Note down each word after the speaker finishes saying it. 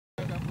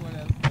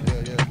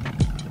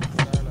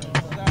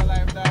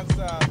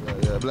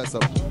bless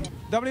up.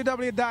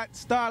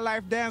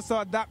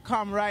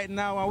 www.starlifedancehall.com right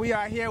now, and we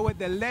are here with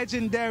the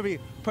legendary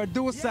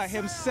producer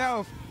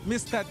himself,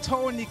 Mr.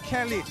 Tony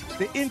Kelly,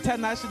 the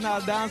international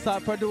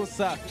dancehall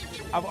producer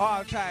of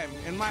all time,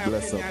 in my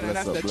opinion, and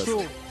that's the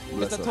truth.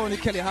 Mr. Tony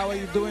Kelly, how are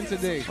you doing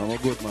today? I'm a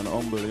good man,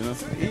 humble, you know?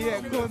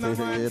 Yeah, cool, no,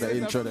 man.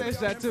 It's a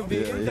pleasure to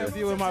be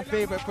interviewing my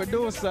favorite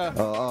producer.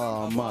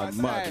 Mad.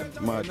 You know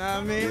what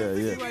I mean? Yeah.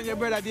 You and your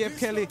brother Dave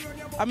Kelly,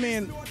 I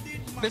mean,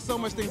 there's so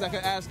much things I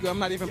could ask you, I'm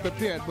not even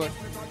prepared, but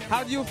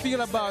how do you feel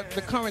about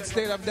the current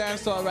state of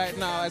dancehall right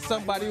now as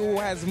somebody who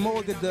has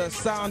molded the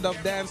sound of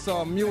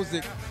dancehall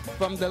music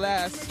from the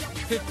last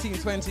 15,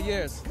 20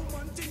 years?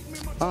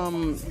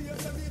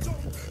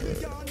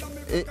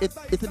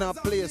 It's in a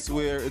place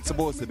where it's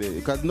supposed to be,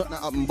 because nothing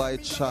happened by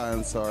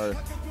chance, or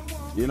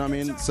you know what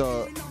I mean.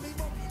 So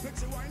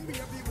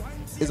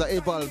it's an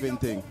evolving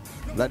thing.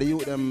 Like the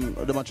youth them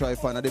try to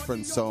find a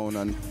different sound,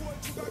 and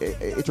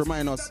it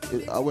reminds us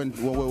when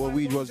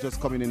weed was just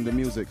coming in the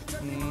music.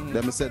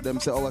 Them say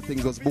our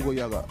things was boogo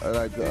yaga,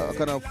 like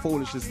kind of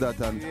foolish is that,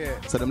 and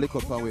so them lick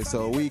up away.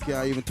 So we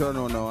can't even turn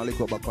on now and lick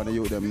up back on the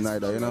youth them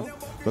neither, you know,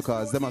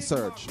 because them a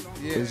search.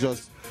 It's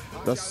just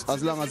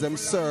as long as them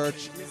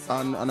search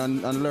and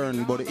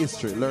learn about the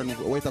history, learn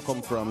where it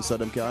come from, so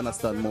them can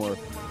understand more,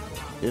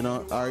 you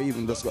know, or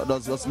even just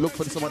look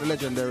for some of the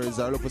legendaries,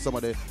 or look for some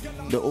of the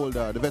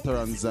older, the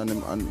veterans, and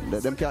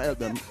them can help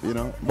them, you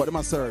know. But them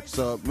a search,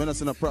 so we're not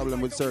seeing a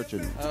problem with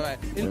searching. All right.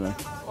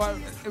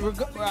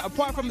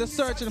 Apart from the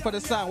searching for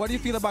the sound, what do you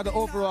feel about the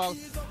overall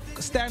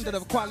standard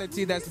of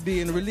quality that's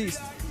being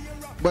released?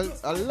 Well,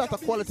 a lot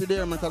of quality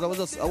there, man,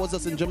 because I was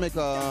just in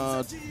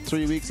Jamaica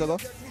 3 weeks ago.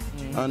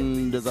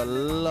 And there's a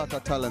lot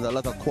of talent, a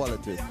lot of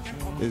quality.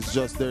 It's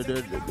just either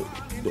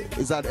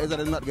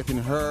they're not getting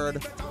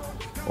heard,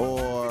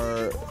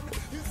 or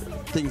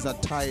things are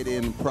tied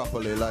in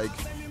properly. Like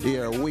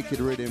here, wicked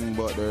rhythm,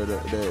 but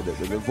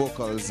the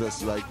vocals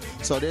just like.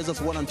 So there's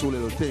just one and two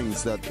little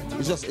things that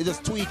it's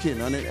just tweaking,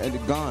 and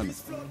it gone.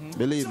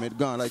 Believe me, it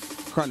gone like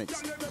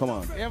Chronics. Come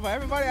on. Yeah, but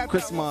everybody.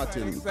 Chris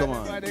Martin, come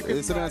on.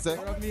 You see what I say?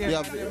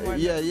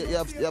 You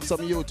have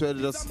some youth where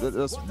just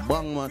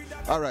bang, man.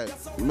 All right,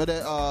 me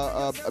there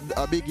a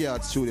Big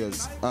Yard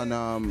Studios, and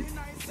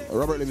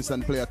Robert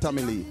Livingston play a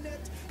Tommy Lee.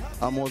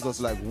 I was just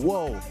like,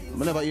 whoa,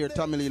 I never hear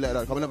Tommy Lee like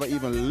that. I never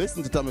even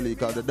listen to Tommy Lee,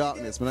 because the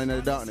darkness, when I'm in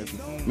the darkness,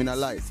 I'm in the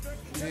light.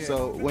 Yeah.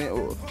 So when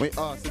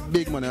ask the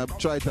big man, I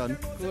try it on.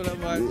 Cool,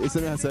 man. You see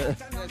me, I say?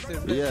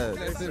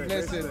 Bless it.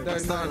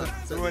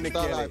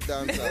 StarLife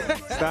Dancehall.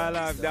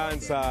 StarLife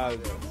Dancehall.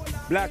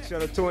 Black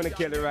Shadow Tony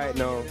Kelly right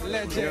now.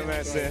 Legend. You know what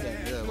I say?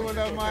 Cool,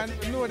 man.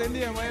 Know the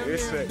name, man.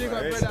 Big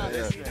up,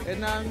 brother. You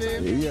know what I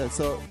mean? Yeah,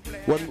 so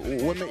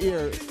when I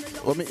hear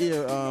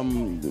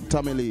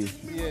Tommy Lee,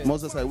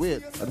 Moses I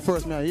wait. At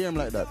first I hear him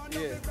like that.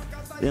 Yeah.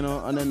 You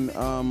know, and then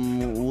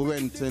we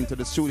went into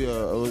the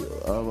studio,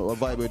 a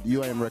vibe with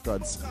UIM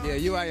Records. Yeah,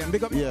 UIM.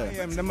 Big up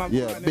UIM. Them have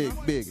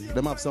big.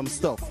 Them have some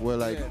stuff where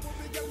like,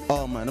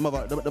 oh man, them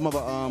have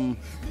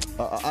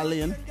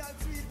Alien.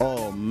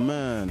 Oh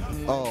man.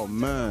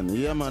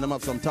 Yeah man, them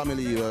have some Tommy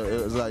Lee.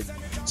 It was like,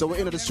 so we're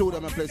into the studio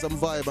and I play some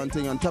vibe and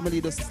thing, and Tommy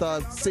Lee just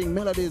started singing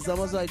melodies. I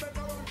was like,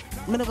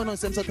 I never know him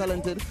so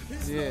talented.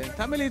 Yeah,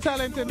 Tommy Lee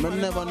talented. I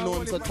never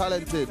know him so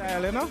talented.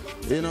 Style, you know?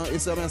 You know,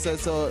 it's something I said,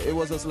 so it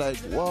was just like,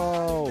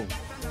 wow.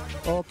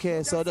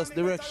 Okay, so just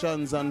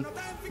directions, and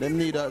they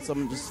need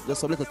some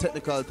little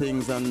technical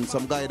things and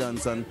some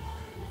guidance, and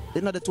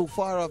it's not too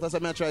far off. That's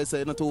what I try to say,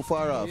 it's not too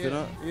far off, you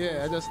know?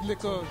 Yeah, just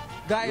little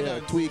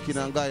guidance. Yeah, tweaking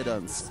and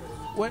guidance.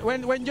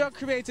 When you're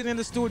creating in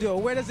the studio,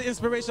 where does the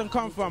inspiration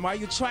come from? Are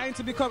you trying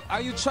to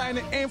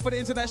aim for the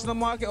international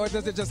market, or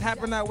does it just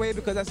happen that way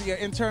because that's your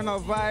internal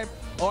vibe,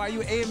 or are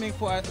you aiming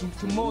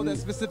to mold a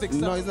specific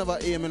sound? No, it's never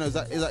aiming, it's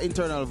an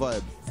internal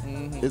vibe.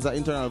 It's an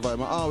internal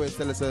vibe. I always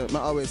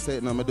say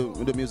it now, I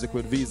do music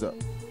with Visa.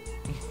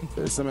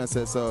 Something I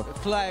say, so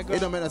it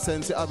don't make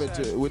sense to have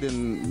it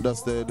within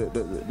just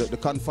the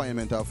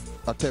confinement of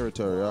a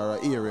territory or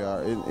an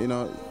area, you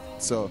know,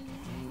 so.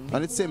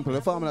 And it's simple,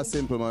 the formula is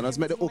simple, man. Let's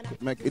make the hook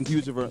make it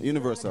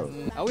universal.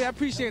 We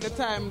appreciate the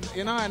time,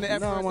 you know, and the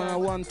effort. No, man, I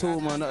want to,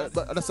 man.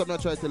 That's something I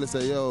try to tell you,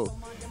 say, yo,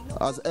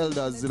 as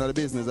elders in the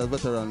business, as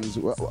veterans,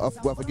 we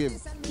have to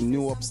give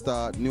new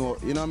upstart, you know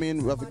what I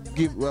mean? We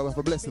have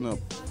to blessing up.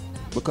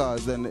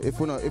 Because then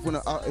if we not open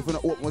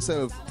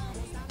ourselves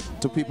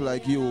to people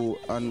like you,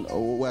 and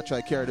we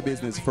try to carry the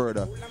business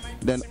further,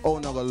 then how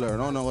not gonna learn,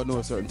 how not gonna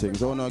know certain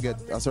things, how not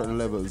get at certain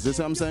levels. You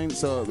see what I'm saying?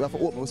 So we have to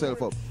open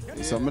ourselves up.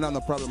 Yeah. So I don't have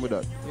no problem with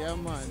that. Yeah,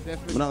 man,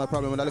 definitely. I don't have no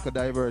problem with a little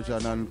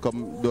diversion and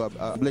come do a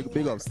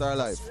big up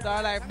StarLife.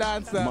 StarLife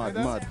Dancer.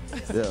 Mad.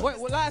 Yeah. Well,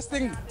 last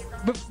thing,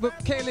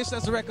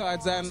 K-Licious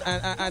Records and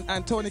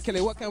Tony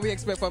Kelly, what can we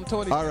expect from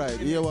Tony? All right,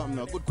 here what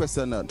now? Good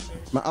question that.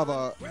 I have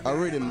a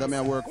rhythm that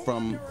I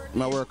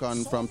work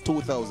on from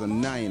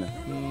 2009.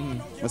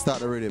 I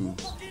start the rhythm.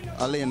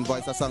 I lay in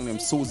voice a song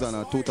named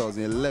Susanna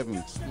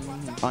 2011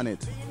 on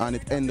it, and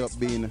it ended up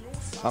being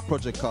a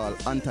project called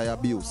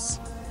Anti-Abuse,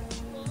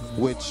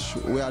 which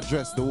we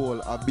address the whole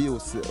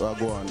abuse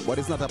go on, but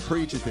it's not a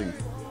preachy thing.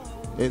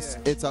 It's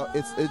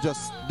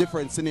just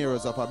different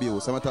scenarios of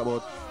abuse. I'm talking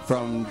about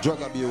from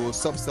drug abuse,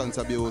 substance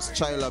abuse,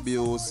 child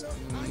abuse,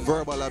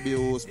 verbal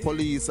abuse,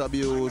 police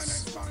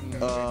abuse.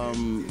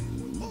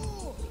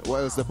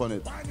 What else upon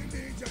it?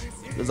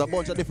 There's a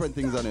bunch of different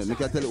things on it. You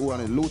can tell who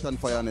on it. Loot and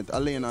Fire on it,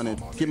 Alain on it,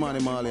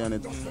 Kimani Marley on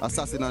it,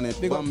 Assassin on it,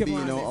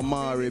 Bambino,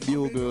 Amari,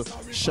 Bugle,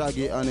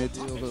 Shaggy on it.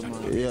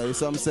 Yeah, you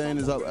see what I'm saying?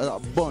 There's a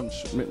bunch.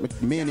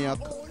 Maniac,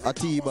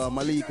 Atiba,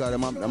 Malika,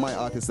 my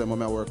artists that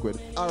I work with.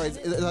 Alright,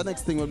 the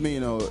next thing with me, you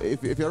know,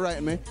 if you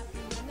write me,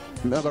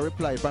 I'm going to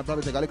reply. It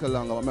probably take a little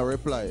longer, but I'm going to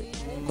reply.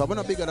 Because we're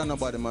not bigger than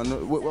nobody, man.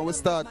 When we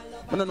start,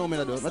 I don't know me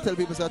to do. I tell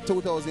people that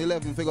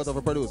 2011 figure out of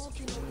a produce.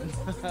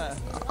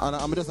 And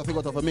I'm just a figure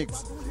out of a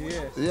mix.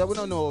 Yeah, we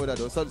don't know what that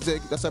do. So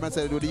that's why I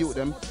said do the youth,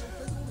 them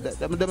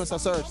must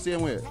search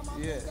same way.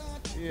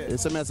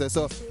 It's a message.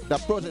 So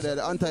that project there,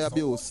 the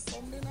anti-abuse,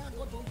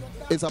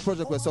 it's a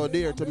project that's so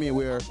dear to me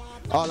where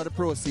all of the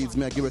proceeds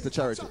may I give it to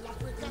charity.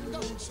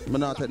 I'm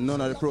not taking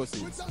none of the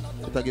proceeds,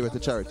 but I give it to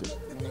charity.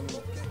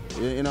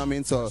 You know what I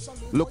mean? So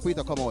look for it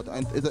to come out,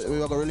 and we're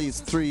going to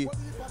release three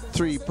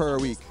per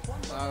week.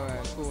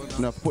 Alright, cool.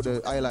 You know, put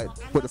the highlight,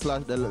 put the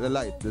flash, the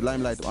light, the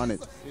limelight on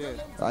it. Yeah.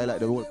 Highlight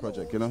the whole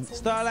project, you know.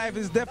 StarLife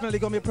is definitely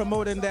going to be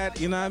promoting that,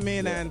 you know what I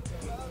mean? Yeah. And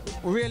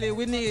really,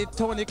 we need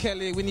Tony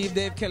Kelly, we need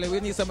Dave Kelly,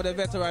 we need some of the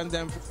veterans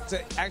them to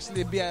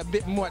actually be a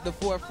bit more at the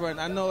forefront.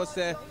 I know it's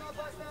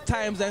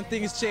times and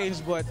things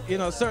change, but you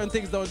know, certain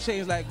things don't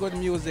change like good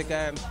music,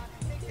 and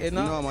you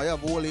know. No, man, I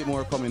have a whole lot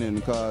more coming in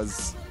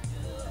because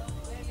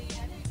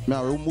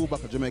I will move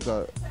back to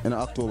Jamaica in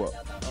October.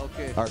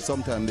 Okay. Or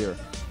sometime there.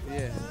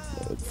 Yeah.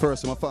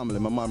 First, my family,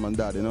 my mom and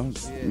dad, you know,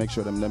 make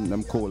sure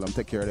them cool and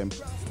take care of them,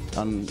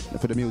 and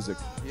for the music,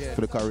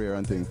 for the career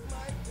and thing,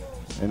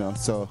 you know.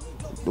 So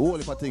the whole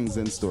heap of things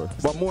in store.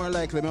 But more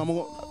likely,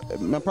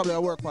 I'm probably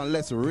work on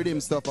less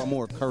rhythm stuff and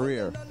more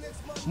career.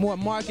 More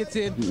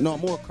marketing. No,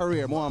 more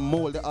career, more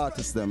mold the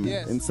artists them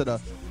instead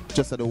of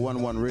just the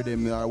one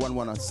rhythm or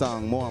one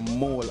song. More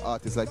mold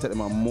artists, like take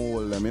them and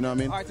mold them. You know what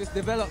I mean? Artist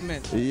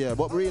development. Yeah,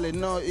 but really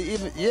no,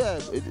 even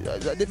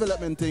the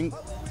development thing,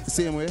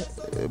 same way.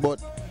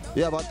 But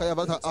yeah, but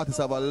artists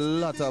have a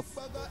lot of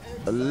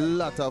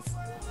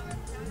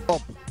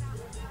up.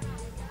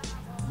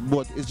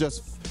 But it's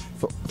just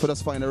for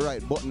us find the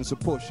right buttons to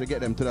push to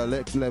get them to the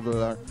next level,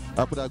 or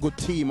put a good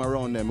team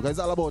around them, because it's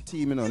all about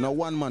team, you know. No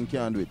one man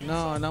can do it.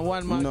 No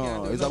one man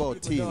can do it. It's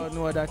about team. Don't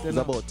know that, it's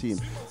about team.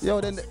 Yo,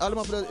 then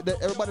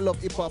everybody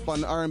love hip hop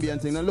and R&B and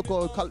things. And look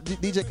how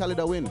DJ Khaled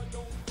win.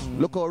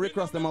 Look how Rick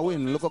Ross them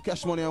win. Look how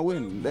Cash Money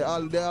win. They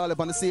all up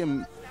on the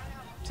same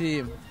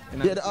team.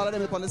 Yeah, all of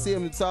them up on the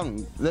same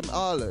song. Them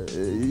all.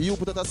 You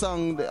put out a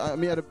song,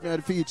 me had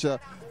the feature.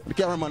 The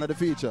cameraman had the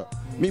feature.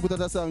 Me put out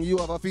a song, you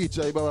have a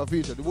feature, you have a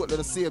feature. They're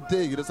the same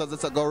thing. It's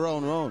just go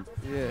round.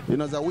 Yeah. You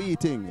know, it's a wee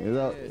thing.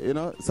 You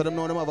know, so them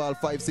know them have all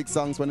 5-6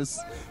 songs when it's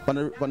on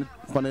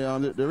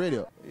the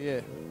radio.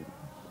 Yeah.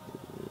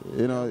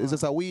 You know, it's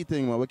just a wee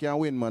thing, man. We can't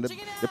win, man.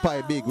 The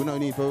pie big. We don't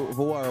need for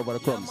war over the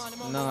crumbs.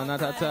 No,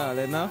 not at all,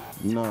 you know?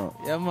 No.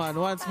 Yeah, man.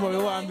 Once more, we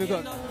want to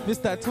become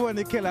Mr.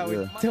 Tony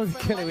Kelly Tony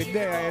Kelly with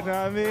there, you know what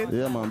I mean?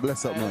 Yeah, man.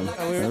 Bless up, man.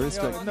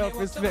 Respect. Enough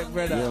respect,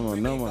 brother. Yeah,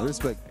 man. No, man.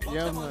 Respect.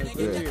 Yeah, man.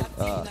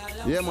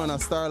 Yeah, man.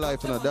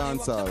 StarLife and a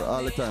DanceHall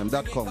all the time.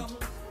 .com.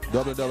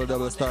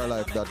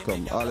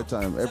 www.starlife.com. All the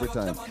time. Every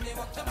time.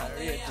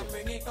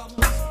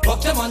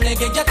 Walk the money,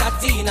 get your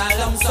tatina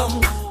lump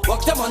sum.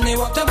 Walk the money,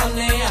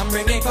 and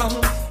bring it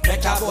come.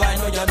 Make a boy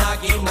know you're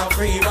not giving no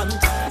free run.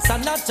 It's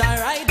not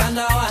alright and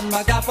no one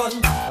bag of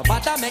fun.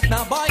 But I make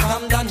no boy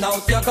come down,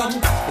 out you come.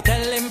 You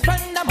tell him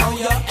friend them how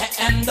your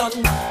AM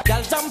done.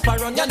 Girl jump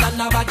around you and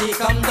nobody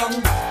come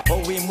down.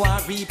 Oh, him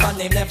want reap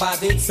and him never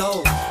did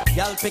so.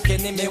 Girl picking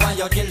him, me want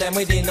you kill them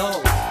with the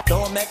no.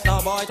 Don't make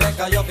no boy take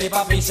a your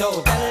paper fish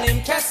show. Tell him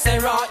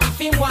Kessera if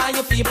him want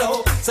you feel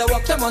blow. So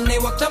walk the money,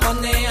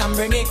 and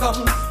bring it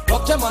come.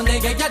 Walk the money,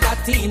 get your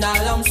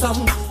datina lump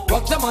sum.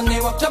 Walk the money,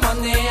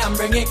 and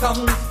bring it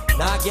come.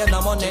 Nah, get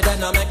no money,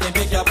 then I make me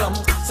pick your plum.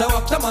 So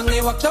walk the money,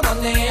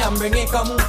 and bring it come.